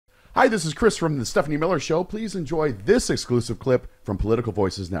Hi, this is Chris from the Stephanie Miller Show. Please enjoy this exclusive clip from Political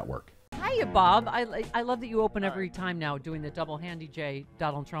Voices Network. Hiya, Bob. I love that you open every time now doing the double handy J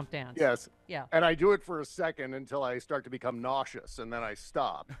Donald Trump dance. Yes. Yeah. And I do it for a second until I start to become nauseous, and then I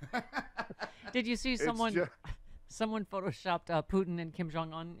stop. Did you see someone photoshopped Putin and Kim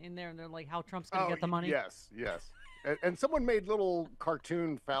Jong-un in there, and they're like, how Trump's going to get the money? Yes. And someone made little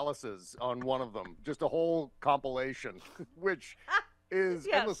cartoon phalluses on one of them, just a whole compilation, which is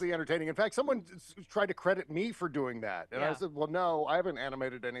endlessly entertaining. In fact, someone tried to credit me for doing that. And I said, well, no, I haven't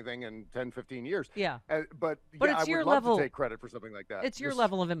animated anything in 10, 15 years. Yeah. But it's I your would love level, to take credit for something like that. It's your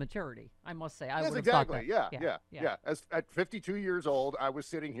level of immaturity, I must say. I yes, would have exactly. thought that. Yeah. At 52 years old, I was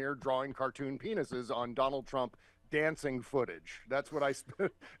sitting here drawing cartoon penises on Donald Trump dancing footage. That's what I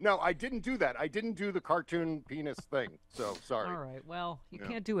No, I didn't do that. I didn't do the cartoon penis thing. So sorry. All right. Well, you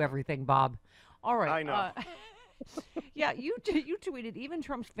can't do everything, Bob. All right. I know. Yeah, you tweeted, even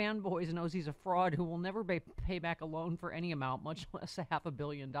Trump's fanboys knows he's a fraud who will never pay back a loan for any amount, much less $500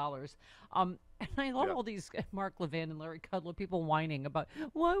 million. And I love all these Mark Levin and Larry Kudlow people whining about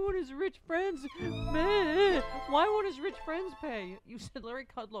why won't his rich friends pay? You said Larry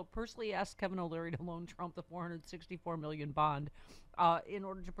Kudlow personally asked Kevin O'Leary to loan Trump the $464 million bond in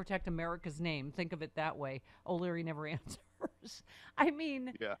order to protect America's name. Think of it that way. O'Leary never answered. I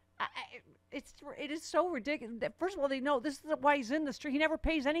mean, it is so ridiculous. First of all, they know this is why he's in the street. He never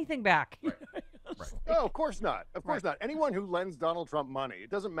pays anything back. Right. No, of course not. Of course not. Anyone who lends Donald Trump money, it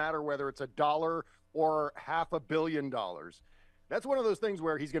doesn't matter whether it's $1 or $500 million. That's one of those things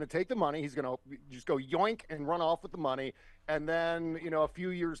where he's going to take the money, he's going to just go yoink and run off with the money. And then, a few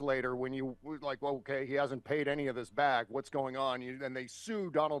years later, when you like, well, okay, he hasn't paid any of this back, what's going on? And they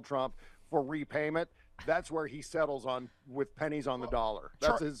sue Donald Trump for repayment. That's where he settles on with pennies on the dollar.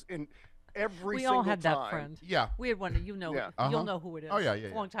 That's in every single time. We all had that friend. Yeah. We had one. You'll know who it is. Oh, yeah.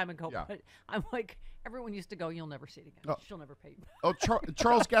 A long time ago. Yeah. But I'm like, everyone used to go, you'll never see it again. She'll never pay you. Oh,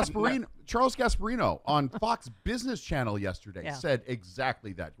 Charles Gasparino on Fox Business Channel yesterday said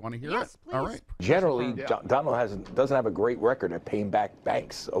exactly that. You want to hear it? Please. All right. Generally, Donald doesn't have a great record at paying back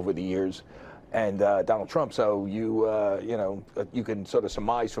banks over the years. And Donald Trump, so you can sort of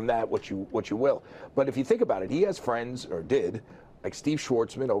surmise from that what you will. But if you think about it, he has friends, or did, like Steve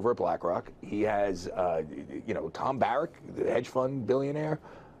Schwartzman over at BlackRock. He has, Tom Barrack, the hedge fund billionaire.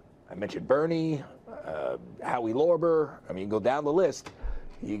 I mentioned Bernie, Howie Lorber. I mean, go down the list.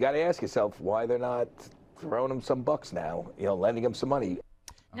 You got to ask yourself why they're not throwing him some bucks now, lending him some money.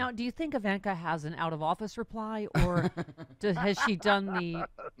 Now, do you think Ivanka has an out-of-office reply, or has she done the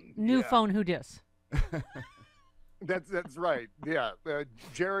new phone who dis? That's right. Yeah,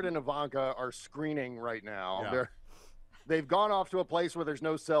 Jared and Ivanka are screening right now. Yeah. They've gone off to a place where there's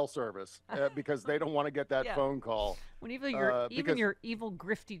no cell service because they don't want to get that phone call. When even your evil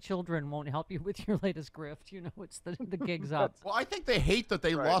grifty children won't help you with your latest grift, it's the gig's up. Well, I think they hate that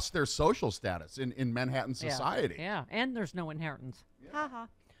they lost their social status in Manhattan society. Yeah, and there's no inheritance. Ha ha.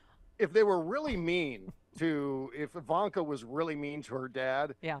 If they were really mean if Ivanka was really mean to her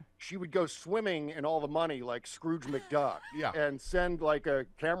dad, she would go swimming in all the money like Scrooge McDuck and send like a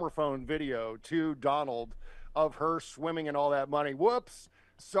camera phone video to Donald of her swimming in all that money. Whoops.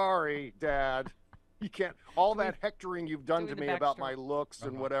 Sorry, Dad. You can't. All that hectoring you've done to me about my looks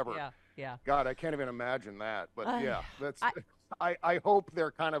and whatever. Yeah. God, I can't even imagine that. But I hope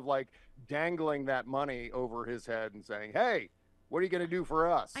they're kind of like dangling that money over his head and saying, hey, what are you going to do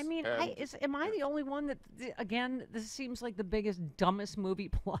for us? I mean, am I the only one that, again, this seems like the biggest, dumbest movie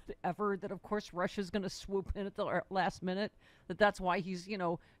plot ever, that, of course, Russia's going to swoop in at the last minute, that's why he's,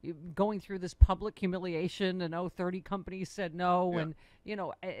 going through this public humiliation, and 30 companies said no, and,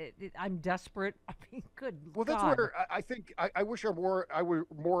 I'm desperate. I mean, good Well, that's God. where I think I wish I were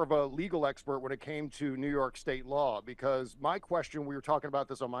more of a legal expert when it came to New York state law, because my question, we were talking about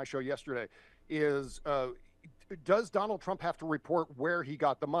this on my show yesterday, is does Donald Trump have to report where he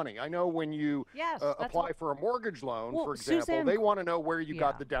got the money? I know when you apply for a mortgage loan, for example, they want to know where you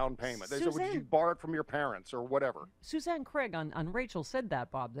got the down payment. They say, well, did you borrow it from your parents or whatever? Suzanne Craig on Rachel said that,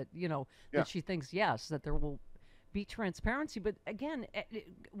 Bob, that, that she thinks, that there will be transparency. But again,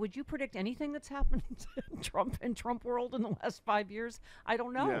 would you predict anything that's happened in Trump world in the last 5 years? I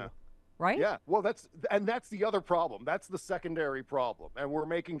don't know. Yeah. Right? Yeah. Well, that's the other problem. That's the secondary problem. And we're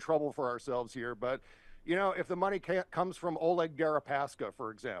making trouble for ourselves here. But if the money comes from Oleg Deripaska, for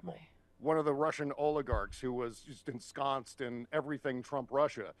example, one of the Russian oligarchs who was just ensconced in everything Trump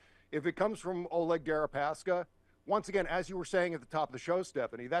Russia, if it comes from Oleg Deripaska, once again, as you were saying at the top of the show,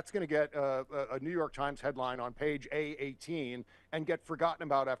 Stephanie, that's going to get a New York Times headline on page A18 and get forgotten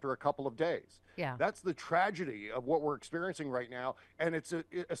about after a couple of days. Yeah. That's the tragedy of what we're experiencing right now. And it's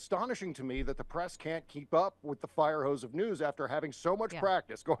astonishing to me that the press can't keep up with the fire hose of news after having so much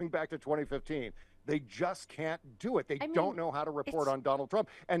practice going back to 2015. They just can't do it. They don't know how to report on Donald Trump.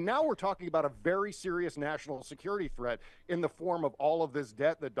 And now we're talking about a very serious national security threat in the form of all of this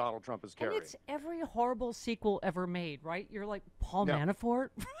debt that Donald Trump is carrying. And it's every horrible sequel ever made, right? You're like, Paul Manafort?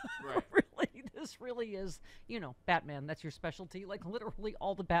 Right. Really? This really is, Batman. That's your specialty. Like literally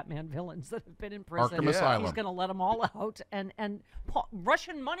all the Batman villains that have been in prison. Arkham Asylum. He's going to let them all out. And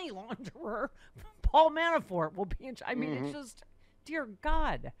Russian money launderer Paul Manafort will be in charge. I mean, it's just, dear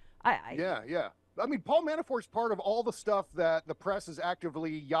God. Yeah. I mean, Paul Manafort's part of all the stuff that the press is actively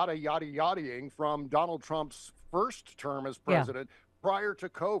yada-ing from Donald Trump's first term as president prior to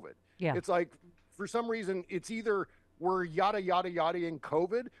COVID. Yeah. It's like, for some reason, it's either we're yada-ing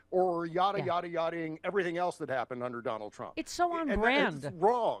COVID or we're yada-ing everything else that happened under Donald Trump. It's so on brand. It's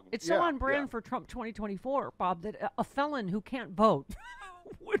wrong. It's so on brand for Trump 2024, Bob, that a felon who can't vote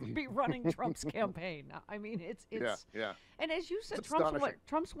would be running Trump's campaign. I mean, it's And as you said,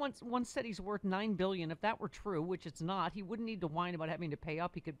 Trump's once said he's worth $9 billion. If that were true, which it's not, he wouldn't need to whine about having to pay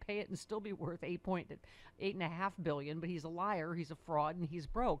up. He could pay it and still be worth $8.5 billion. But he's a liar, he's a fraud, and he's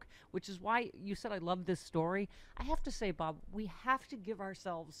broke. Which is why you said I love this story. I have to say, Bob, we have to give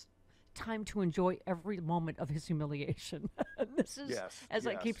ourselves time to enjoy every moment of his humiliation. This is,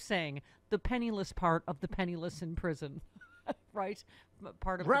 I keep saying, the penniless part of the penniless in prison. Right?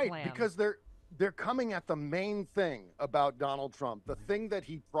 Part of the plan. Right, because they're coming at the main thing about Donald Trump, the thing that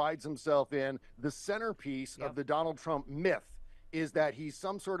he prides himself in, the centerpiece of the Donald Trump myth is that he's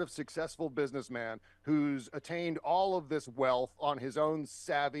some sort of successful businessman who's attained all of this wealth on his own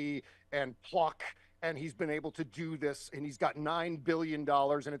savvy and pluck. And he's been able to do this, and he's got $9 billion,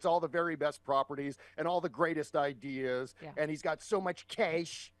 and it's all the very best properties and all the greatest ideas, and he's got so much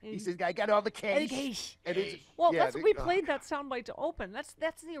cash. He says, "I got all the cash." And we played that soundbite to open. That's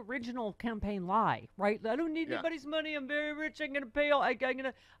the original campaign lie, right? I don't need anybody's money. I'm very rich. I'm gonna pay all. I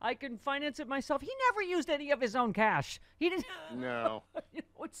can finance it myself. He never used any of his own cash. He didn't. No.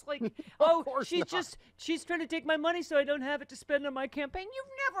 It's like, she's trying to take my money so I don't have it to spend on my campaign.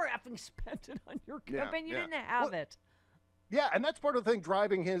 You've never effing spent it on your campaign. You didn't have it. Yeah, and that's part of the thing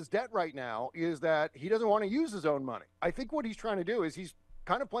driving his debt right now is that he doesn't want to use his own money. I think what he's trying to do is he's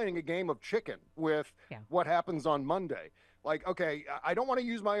kind of playing a game of chicken with what happens on Monday. Like, okay, I don't want to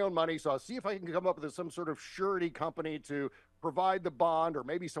use my own money, so I'll see if I can come up with some sort of surety company to provide the bond, or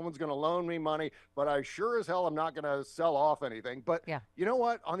maybe someone's going to loan me money, but I sure as hell am not going to sell off anything. But you know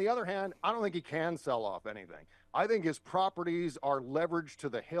what? On the other hand, I don't think he can sell off anything. I think his properties are leveraged to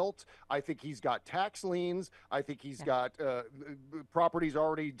the hilt. I think he's got tax liens. I think he's got properties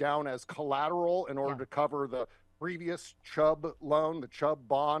already down as collateral in order to cover the previous Chubb loan, the Chubb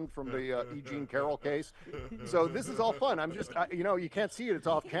bond from the E. Jean Carroll case. So this is all fun. I'm just, you can't see it. It's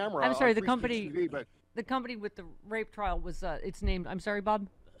off camera. I'm sorry, the company with the rape trial was, it's named, I'm sorry, Bob?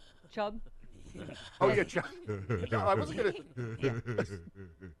 Chubb? Oh, yeah, Chubb. No, I wasn't going to.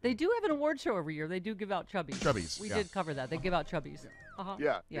 They do have an award show every year. They do give out Chubbies. Chubbies. We did cover that. They give out Chubbies.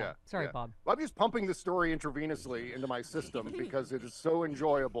 Yeah. Sorry, Bob. I'm just pumping the story intravenously into my system because it is so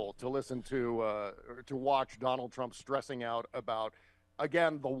enjoyable to listen to watch Donald Trump stressing out about,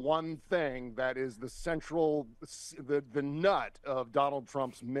 again, the one thing that is the central, the nut of Donald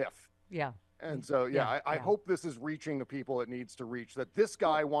Trump's myth. Yeah. And so, I hope this is reaching the people it needs to reach, that this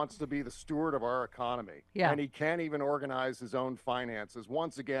guy wants to be the steward of our economy. And he can't even organize his own finances.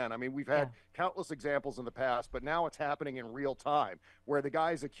 Once again, I mean, we've had countless examples in the past, but now it's happening in real time where the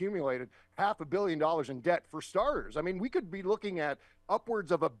guy's accumulated $500 million in debt for starters. I mean, we could be looking at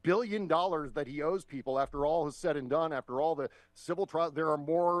upwards of $1 billion that he owes people after all is said and done, after all the civil trials. There are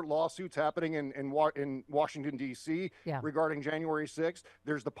more lawsuits happening in Washington, D.C. regarding January 6th.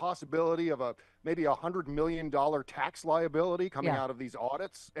 There's the possibility of maybe $100 million tax liability coming out of these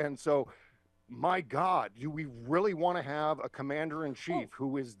audits. And so, my God, do we really want to have a commander-in-chief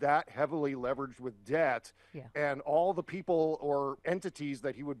who is that heavily leveraged with debt and all the people or entities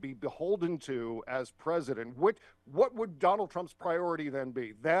that he would be beholden to as president? What would Donald Trump's priority then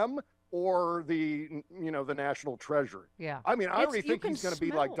be? Them or the national treasury? Yeah. I mean, I already think he's going to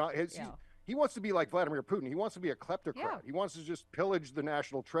be like he wants to be like Vladimir Putin. He wants to be a kleptocrat. He wants to just pillage the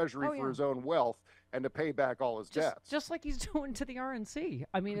national treasury for his own wealth. and to pay back all his debts. Just like he's doing to the RNC.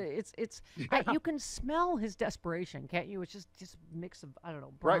 I mean, you can smell his desperation, can't you? It's just a mix of, I don't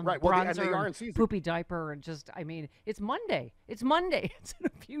know, right. Well, and the bronzer, RNC's poopy diaper, and just, I mean, it's Monday. It's Monday. It's in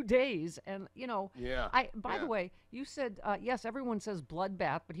a few days. And, Yeah. By the way, you said, yes, everyone says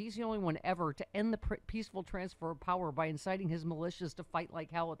bloodbath, but he's the only one ever to end the peaceful transfer of power by inciting his militias to fight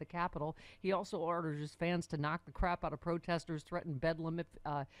like hell at the Capitol. He also orders his fans to knock the crap out of protesters, threaten bedlam if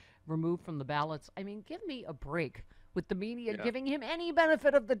removed from the ballots. I mean, give me a break with the media giving him any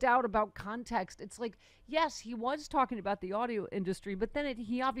benefit of the doubt about context. It's like, yes, he was talking about the audio industry, but then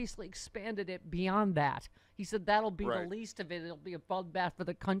he obviously expanded it beyond that. He said that'll be the least of it. It'll be a bloodbath for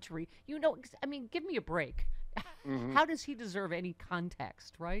the country. I mean, give me a break. How does he deserve any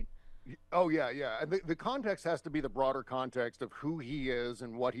context, right? Oh, yeah. And the context has to be the broader context of who he is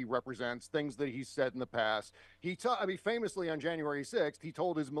and what he represents, things that he's said in the past. Famously on January 6th, he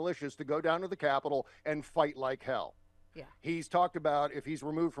told his militias to go down to the Capitol and fight like hell. Yeah. He's talked about if he's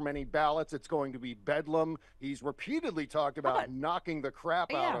removed from any ballots, it's going to be bedlam. He's repeatedly talked about knocking the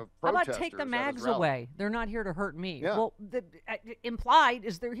crap out of protesters. How about take the mags away? They're not here to hurt me. Yeah. Well, implied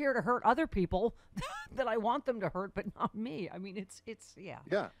is they're here to hurt other people that I want them to hurt, but not me. I mean, it's. Yeah.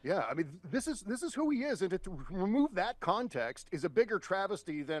 I mean, this is who he is, and to remove that context is a bigger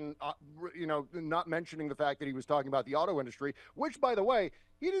travesty than not mentioning the fact that he was talking about the auto industry, which, by the way,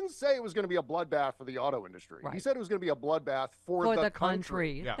 he didn't say it was going to be a bloodbath for the auto industry. Right. He said it was going to be a bloodbath for the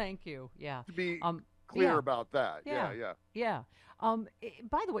country. Yeah. Thank you. Yeah. To be clear about that. Yeah.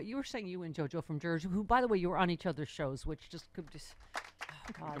 By the way, you were saying you and JoJo from Jersey, who, by the way, you were on each other's shows, which could just.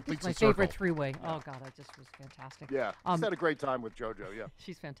 Oh, God, Completes my the circle. favorite three-way. Oh, God, I just was fantastic. Yeah. He's had a great time with JoJo. Yeah.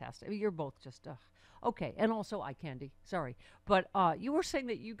 She's fantastic. You're both just. Okay, and also eye candy. Sorry, but you were saying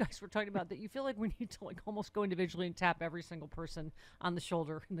that you guys were talking about that you feel like we need to almost go individually and tap every single person on the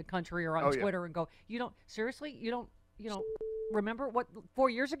shoulder in the country or on Twitter and go, you don't remember what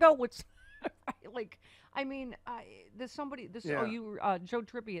 4 years ago? What's Joe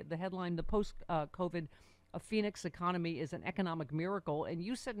Trippi, the headline, the post-COVID a Phoenix economy is an economic miracle, and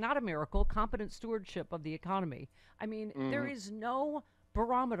you said not a miracle, competent stewardship of the economy. I mean, there is no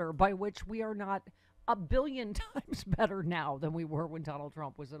barometer by which we are not a billion times better now than we were when Donald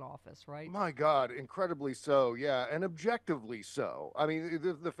Trump was in office, right? My God, incredibly so, yeah, and objectively so. I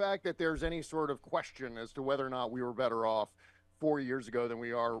mean, the fact that there's any sort of question as to whether or not we were better off 4 years ago than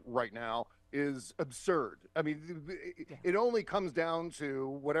we are right now is absurd. I mean, it only comes down to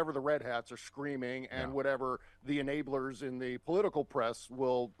whatever the red hats are screaming and whatever the enablers in the political press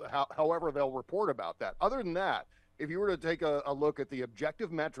will, however they'll report about that. Other than that, if you were to take a look at the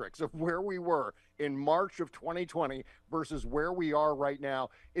objective metrics of where we were in March of 2020 versus where we are right now,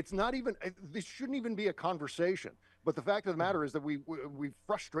 it's not even, this shouldn't even be a conversation. But the fact of the matter is that we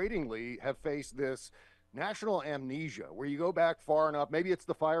frustratingly have faced this national amnesia where you go back far enough. Maybe it's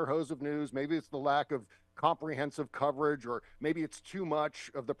the fire hose of news. Maybe it's the lack of comprehensive coverage, or maybe it's too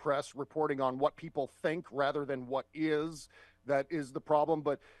much of the press reporting on what people think rather than what is. That is the problem.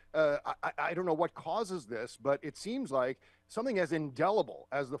 But I don't know what causes this, but it seems like something as indelible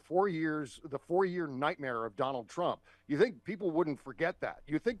as the 4 year nightmare of Donald Trump. You think people wouldn't forget that?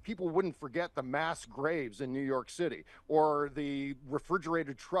 You think people wouldn't forget the mass graves in New York City, or the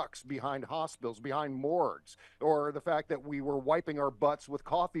refrigerated trucks behind hospitals, behind morgues, or the fact that we were wiping our butts with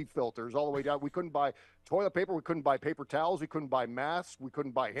coffee filters all the way down. We couldn't buy toilet paper. We couldn't buy paper towels. We couldn't buy masks. We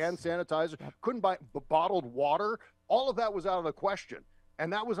couldn't buy hand sanitizer. Couldn't buy bottled water. All of that was out of the question.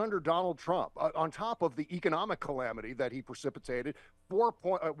 And that was under Donald Trump, on top of the economic calamity that he precipitated. It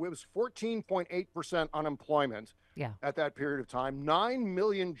was 14.8% unemployment at that period of time. 9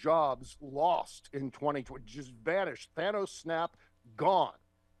 million jobs lost in 2020, just vanished. Thanos snap, gone.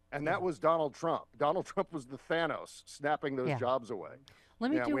 And that was Donald Trump. Donald Trump was the Thanos snapping those jobs away.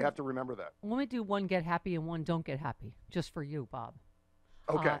 We have to remember that. Let me do one get happy and one don't get happy, just for you, Bob.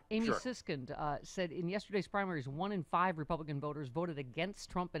 Okay, Amy Siskind said in yesterday's primaries, 1 in 5 Republican voters voted against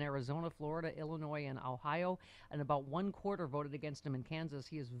Trump in Arizona, Florida, Illinois, and Ohio, and about 1/4 voted against him in Kansas.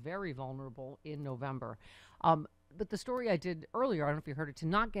 He is very vulnerable in November. But the story I did earlier, I don't know if you heard it, to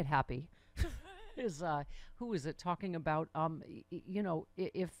not get happy, is who is it talking about?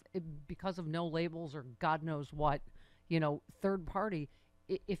 If because of no labels or God knows what, third party.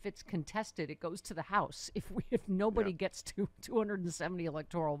 If it's contested, it goes to the House. If nobody gets to 270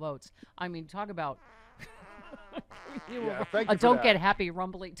 electoral votes, I mean, talk about don't get happy,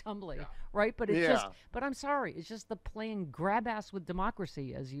 rumbly tumbly, right? But it's but I'm sorry, it's just the playing grab ass with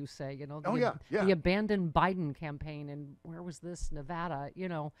democracy, as you say. The abandoned Biden campaign, and where was this, Nevada?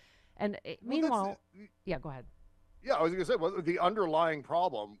 And meanwhile, go ahead. Yeah, I was going to say, well, the underlying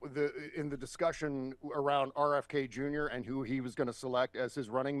problem in the discussion around RFK Jr. and who he was going to select as his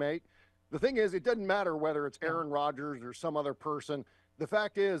running mate, the thing is, it doesn't matter whether it's Aaron Rodgers or some other person. The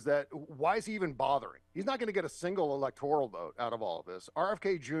fact is that why is he even bothering? He's not going to get a single electoral vote out of all of this.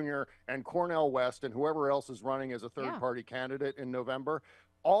 RFK Jr. and Cornel West and whoever else is running as a third-party candidate in November,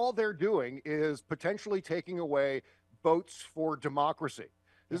 all they're doing is potentially taking away votes for democracy.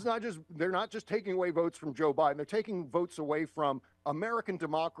 This is not just, they're not just taking away votes from Joe Biden. They're taking votes away from American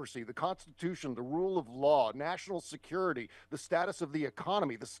democracy, the Constitution, the rule of law, national security, the status of the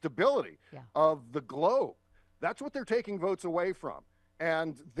economy, the stability of the globe. That's what they're taking votes away from.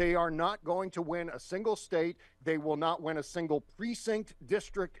 And they are not going to win a single state. They will not win a single precinct,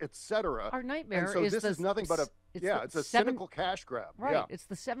 district, etc. Our nightmare and so is this is nothing but it's a cynical cash grab. Right. Yeah. It's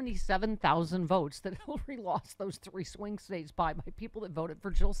the 77,000 votes that Hillary lost those 3 swing states by people that voted for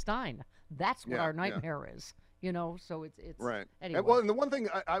Jill Stein. That's what our nightmare is. You know, so it's right. Anyway. And, well, and the one thing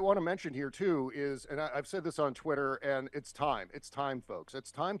I want to mention here too is, and I've said this on Twitter, and it's time, folks.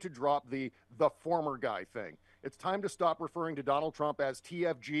 It's time to drop the former guy thing. It's time to stop referring to Donald Trump as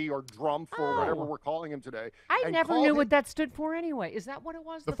TFG or Drumpf or whatever we're calling him today. I never knew what that stood for anyway. Is that what it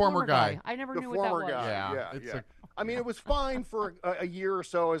was? The former guy. I never the knew what that was. Yeah. I mean, it was fine for a year or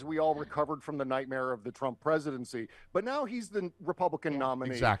so as we all recovered from the nightmare of the Trump presidency. But now he's the Republican nominee.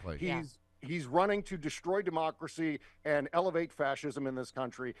 Exactly. He's running to destroy democracy and elevate fascism in this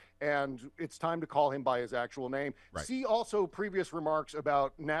country, and it's time to call him by his actual name. Right. See also previous remarks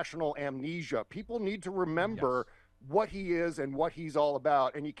about national amnesia. People need to remember what he is and what he's all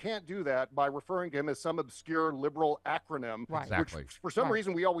about, and you can't do that by referring to him as some obscure liberal acronym, Exactly. which for some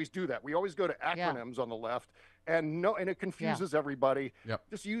reason we always do that. We always go to acronyms on the left, and it confuses everybody. Yep.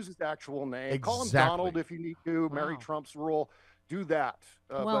 Just use his actual name. Exactly. Call him Donald if you need to. Mary Trump's rule. Do that.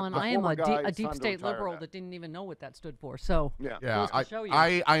 Well, and I am a deep state liberal that didn't even know what that stood for. So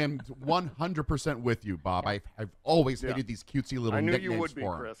I am 100% with you, Bob. I've always hated these cutesy little nicknames. I knew you would be,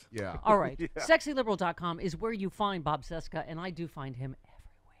 for Chris. him. Yeah. All right. Sexyliberal.com is where you find Bob Cesca, and I do find him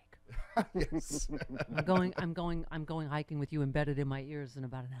every week. Yes. I'm going hiking with you embedded in my ears in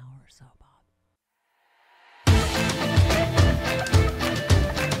about an hour or so, Bob.